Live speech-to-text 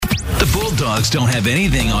dogs don't have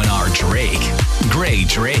anything on our Drake. Gray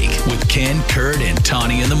Drake with Ken, Kurt, and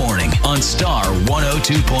Tawny in the morning on Star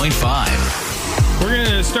 102.5. We're going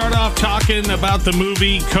to start off talking about the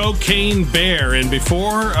movie Cocaine Bear. And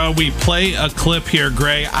before we play a clip here,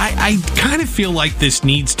 Gray, I kind of feel like this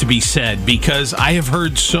needs to be said because I have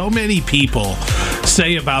heard so many people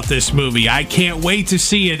say about this movie, I can't wait to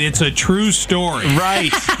see it. It's a true story.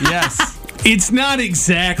 Right. Yes. It's not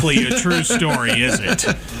exactly a true story, is it?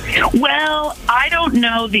 Well, I don't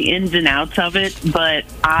know the ins and outs of it, but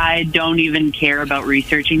I don't even care about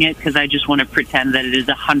researching it because I just want to pretend that it is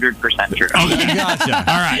 100% true. Okay, gotcha.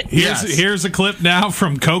 All right, here's a clip now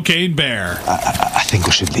from Cocaine Bear. I think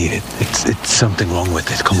we should leave it. It's something wrong with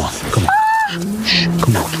it. Come on. Come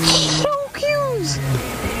on. So cute.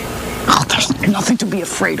 Oh, there's nothing to be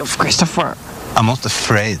afraid of, Christopher. I'm not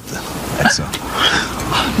afraid. That's all.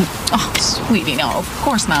 Oh, sweetie, no, of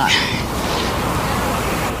course not.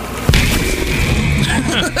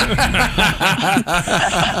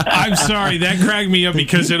 I'm sorry, that cracked me up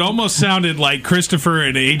because it almost sounded like Christopher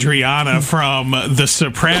and Adriana from The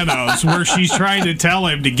Sopranos, where she's trying to tell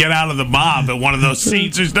him to get out of the mob at one of those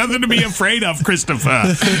scenes. There's nothing to be afraid of,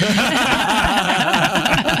 Christopher.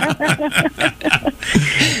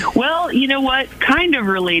 Well, you know what? Kind of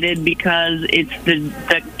related because it's the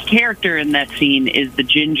character in that scene is the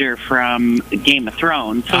ginger from Game of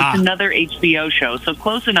Thrones. So it's another HBO show. So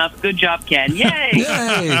close enough. Good job, Ken. Yay!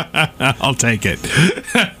 Yay. I'll take it.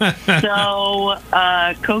 So,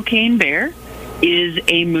 Cocaine Bear is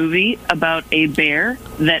a movie about a bear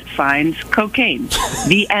that finds cocaine.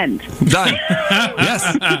 The end. Done. Yes.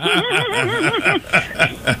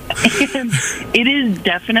 And it is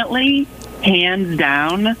definitely, hands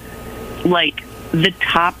down, like the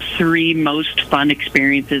top 3 most fun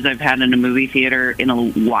experiences I've had in a movie theater in a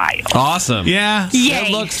while. Awesome. Yeah. Yay.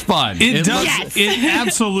 It looks fun. It does. Yes. It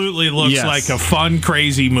absolutely looks Yes. like a fun,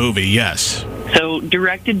 crazy movie. Yes. So,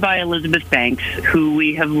 directed by Elizabeth Banks, who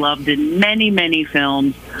we have loved in many, many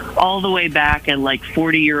films, all the way back at like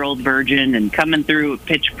 40-Year-Old Virgin and coming through at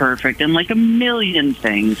Pitch Perfect and like a million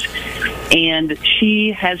things. And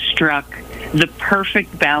she has struck the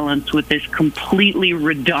perfect balance with this completely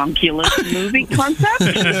redonkulous movie concept.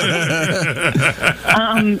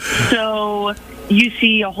 So you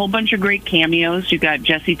see a whole bunch of great cameos. You've got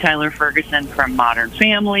Jesse Tyler Ferguson from Modern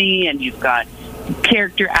Family, and you've got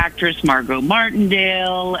character actress Margot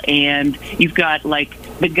Martindale, and you've got like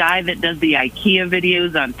the guy that does the IKEA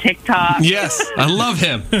videos on TikTok. Yes, I love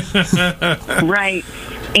him. Right.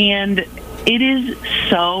 And it is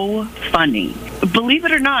so funny. Believe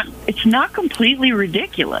it or not, it's not completely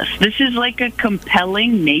ridiculous. This is like a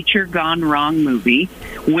compelling nature gone wrong movie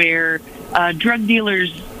where drug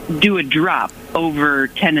dealers do a drop over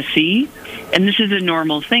Tennessee, and this is a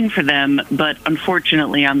normal thing for them, but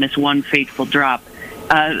unfortunately on this one fateful drop,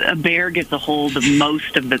 a bear gets a hold of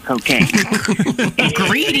most of the cocaine.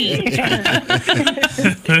 Greedy.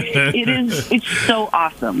 It's so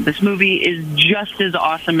awesome. This movie is just as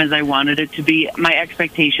awesome as I wanted it to be. My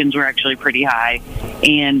expectations were actually pretty high,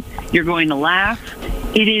 and you're going to laugh.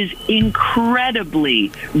 It is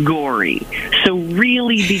incredibly gory. So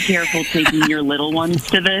really be careful taking your little ones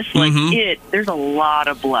to this. Like there's a lot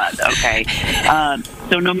of blood, okay?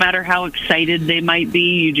 So no matter how excited they might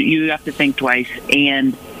be, you have to think twice.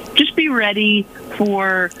 And just be ready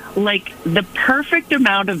for like the perfect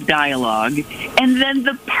amount of dialogue and then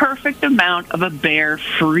the perfect amount of a bear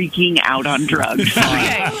freaking out on drugs.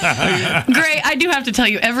 Okay. Gray, I do have to tell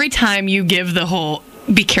you, every time you give the whole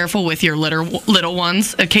be careful with your little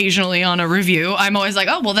ones occasionally on a review, I'm always like,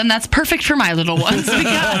 oh, well, then that's perfect for my little ones because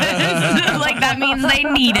like that means they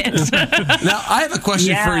need it. Now, I have a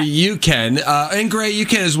question for you, Ken, and Gray, you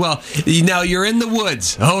can as well. Now, you're in the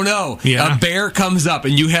woods. Oh, no. Yeah. A bear comes up,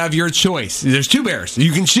 and you have your choice. There's 2 bears.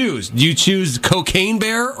 You can choose. Do you choose Cocaine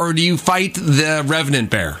Bear, or do you fight the Revenant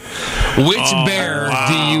Bear? Which bear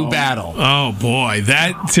do you battle? Oh, boy.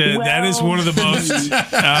 That is one of the most...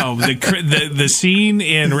 the scene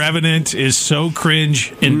in Revenant is so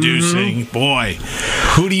cringe-inducing. Boy.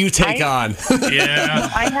 Who do you take on? Yeah.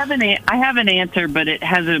 I have an answer, but it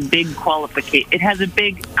has a big qualification. It has a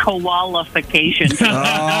big qualification.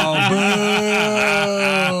 Oh, boo.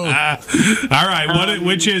 All right.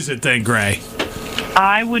 Which is it then, Gray?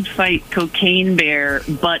 I would fight Cocaine Bear,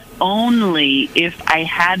 but only if I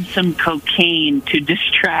had some cocaine to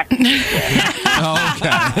distract me. Okay.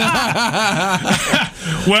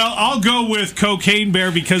 Well, I'll go with Cocaine Bear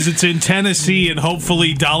because it's in Tennessee, and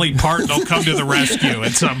hopefully Dolly Parton will come to the rescue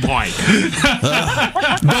at some point.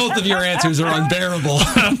 Both of your answers are unbearable.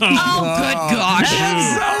 Oh, good gosh.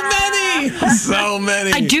 So many. So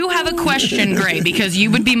many. I do have a question, Gray, because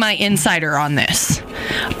you would be my insider on this.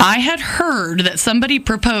 I had heard that somebody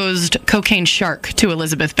proposed Cocaine Shark to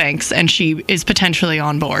Elizabeth Banks, and she is potentially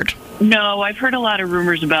on board. No, I've heard a lot of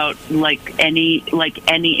rumors about any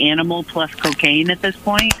animal plus cocaine at this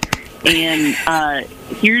point. And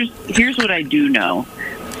here's what I do know.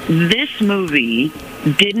 This movie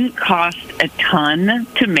didn't cost a ton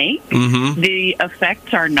to make. Mm-hmm. The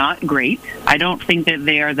effects are not great. I don't think that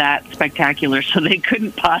they are that spectacular, so they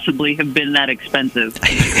couldn't possibly have been that expensive.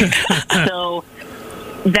 So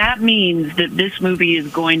that means that this movie is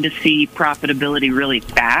going to see profitability really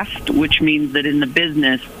fast, which means that in the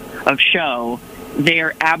business of show,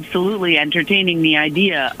 they're absolutely entertaining the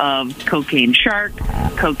idea of Cocaine Shark,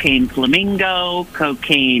 Cocaine Flamingo,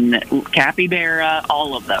 Cocaine Capybara,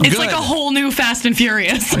 all of them. It's like a whole new Fast and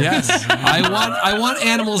Furious. Yes. I want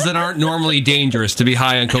animals that aren't normally dangerous to be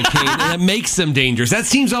high on cocaine, and that makes them dangerous. That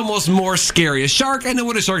seems almost more scary. A shark, I know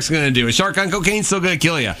what a shark's going to do. A shark on cocaine is still going to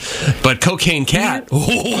kill you. But cocaine cat.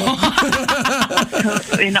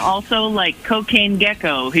 And also, like, Cocaine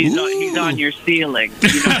Gecko, he's on your ceiling. You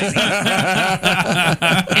know what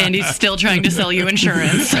I mean? And he's still trying to sell you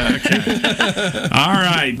insurance. Okay. All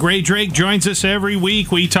right. Gray Drake joins us every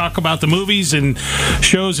week. We talk about the movies and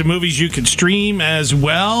shows and movies you can stream as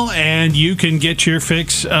well. And you can get your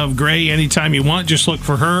fix of Gray anytime you want. Just look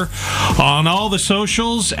for her on all the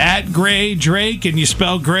socials at Gray Drake. And you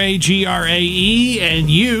spell Gray, Grae. And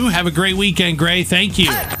you have a great weekend, Gray. Thank you.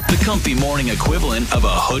 The comfy morning equivalent of a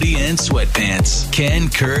hoodie and sweatpants. Ken,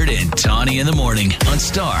 Kurt, and Tawny in the morning on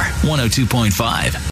Star 102.5.